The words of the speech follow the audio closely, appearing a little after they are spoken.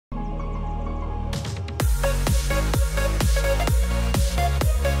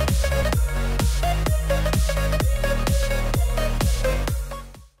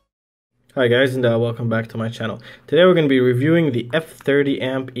Hi guys, and welcome back to my channel. Today we're going to be reviewing the F30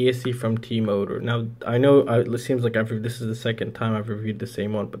 amp ESC from T-Motor. Now I know it seems like this is the second time I've reviewed the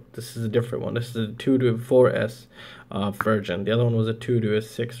same one, but this is a different one. This is a 2 to 4S version. The other one was a 2 to a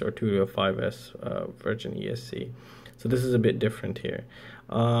 6 or 2 to a 5S version ESC. So this is a bit different here.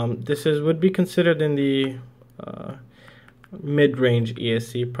 This would be considered in the mid-range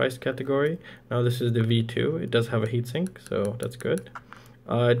ESC price category. Now this is the V2. It does have a heatsink, so that's good.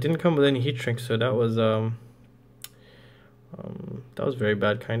 It didn't come with any heat shrink, so that was very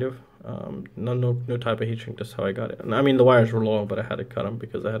bad, kind of. No type of heat shrink. That's how I got it. And I mean, the wires were long, but I had to cut them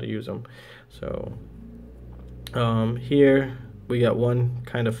because I had to use them. So here we got one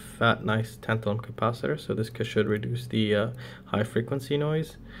kind of fat, nice tantalum capacitor. So this should reduce the high frequency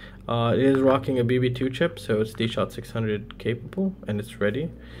noise. It is rocking a BB2 chip, so it's D-Shot 600 capable, and it's ready.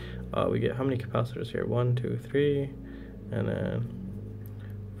 We get how many capacitors here? 1, 2, 3, and then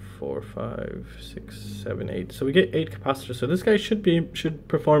 4, 5, 6, 7, 8. So we get 8 capacitors. So this guy should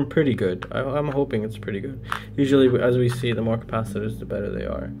perform pretty good. I'm hoping it's pretty good. Usually, as we see, the more capacitors, the better they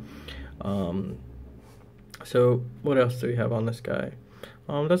are. So what else do we have on this guy?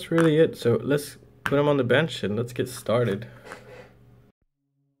 That's really it. So let's put him on the bench and let's get started.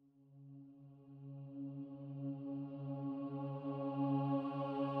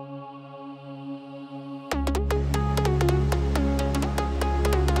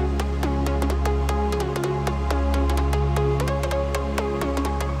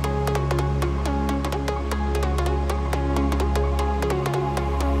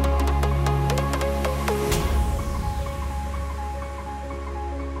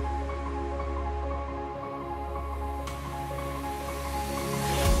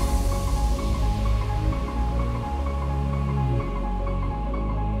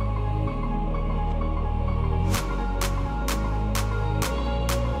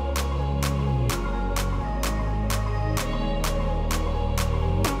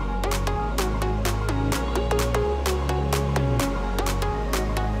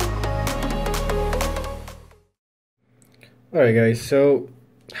 Alright guys, so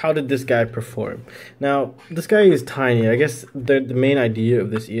how did this guy perform? Now, this guy is tiny. I guess the main idea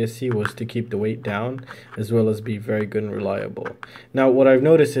of this ESC was to keep the weight down as well as be very good and reliable. Now, what I've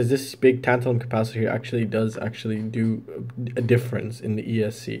noticed is this big tantalum capacitor here does do a difference in the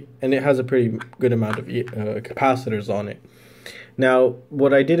ESC. And it has a pretty good amount of capacitors on it. Now,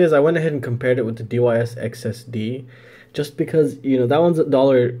 what I did is I went ahead and compared it with the DYS XSD, just because, you know, that one's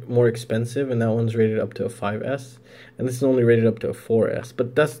 $1 more expensive and that one's rated up to a 5S, and this is only rated up to a 4S.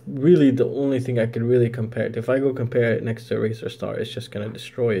 But that's really the only thing I could really compare it to. If I go compare it next to a Racer Star, it's just going to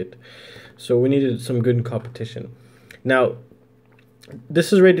destroy it. So we needed some good competition. Now,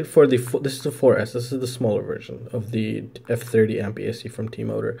 this is rated for this is the 4S. This is the smaller version of the F30 amp ESC from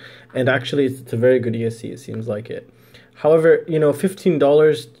T-Motor, and actually it's a very good ESC. It seems like it. However, you know,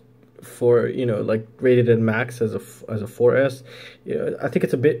 $15 for, you know, like rated at max as a 4S, you know, I think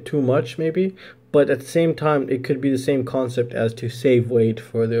it's a bit too much maybe, but at the same time it could be the same concept as to save weight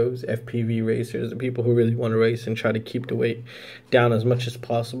for those FPV racers, the people who really want to race and try to keep the weight down as much as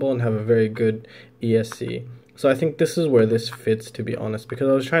possible and have a very good ESC. So I think this is where this fits, to be honest, because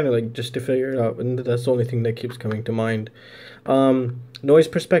I was trying to just to figure it out, and that's the only thing that keeps coming to mind. Noise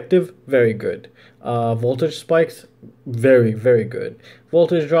perspective, very good. Voltage spikes, very, very good.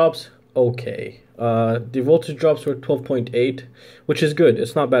 Voltage drops, okay. The voltage drops were 12.8, which is good.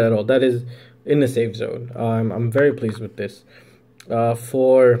 It's not bad at all. That is in the safe zone. I'm very pleased with this.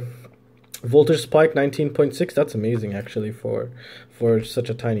 For voltage spike, 19.6. That's amazing, actually, for such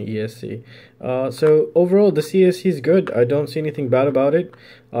a tiny ESC. So overall, the ESC is good. I don't see anything bad about it.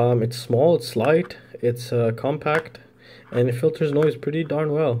 It's small, it's light, it's compact, and it filters noise pretty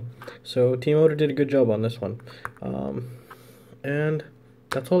darn well. So T-Motor did a good job on this one. And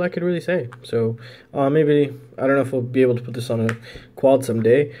that's all I could really say. So maybe, I don't know if we'll be able to put this on a quad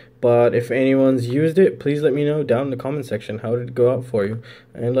someday, but if anyone's used it, please let me know down in the comment section how did it go out for you,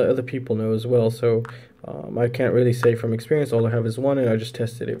 and let other people know as well. So I can't really say from experience. All I have is one, and I just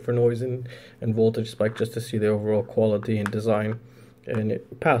tested it for noise and voltage spike just to see the overall quality and design, and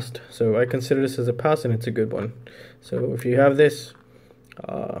it passed. So I consider this as a pass, and it's a good one. So if you have this,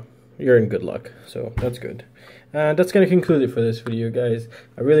 you're in good luck. So that's good. And that's going to conclude it for this video, guys.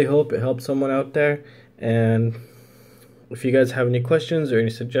 I really hope it helped someone out there, and if you guys have any questions or any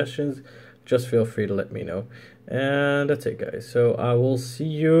suggestions, just feel free to let me know. And that's it, guys. So I will see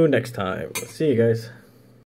you next time. See you guys.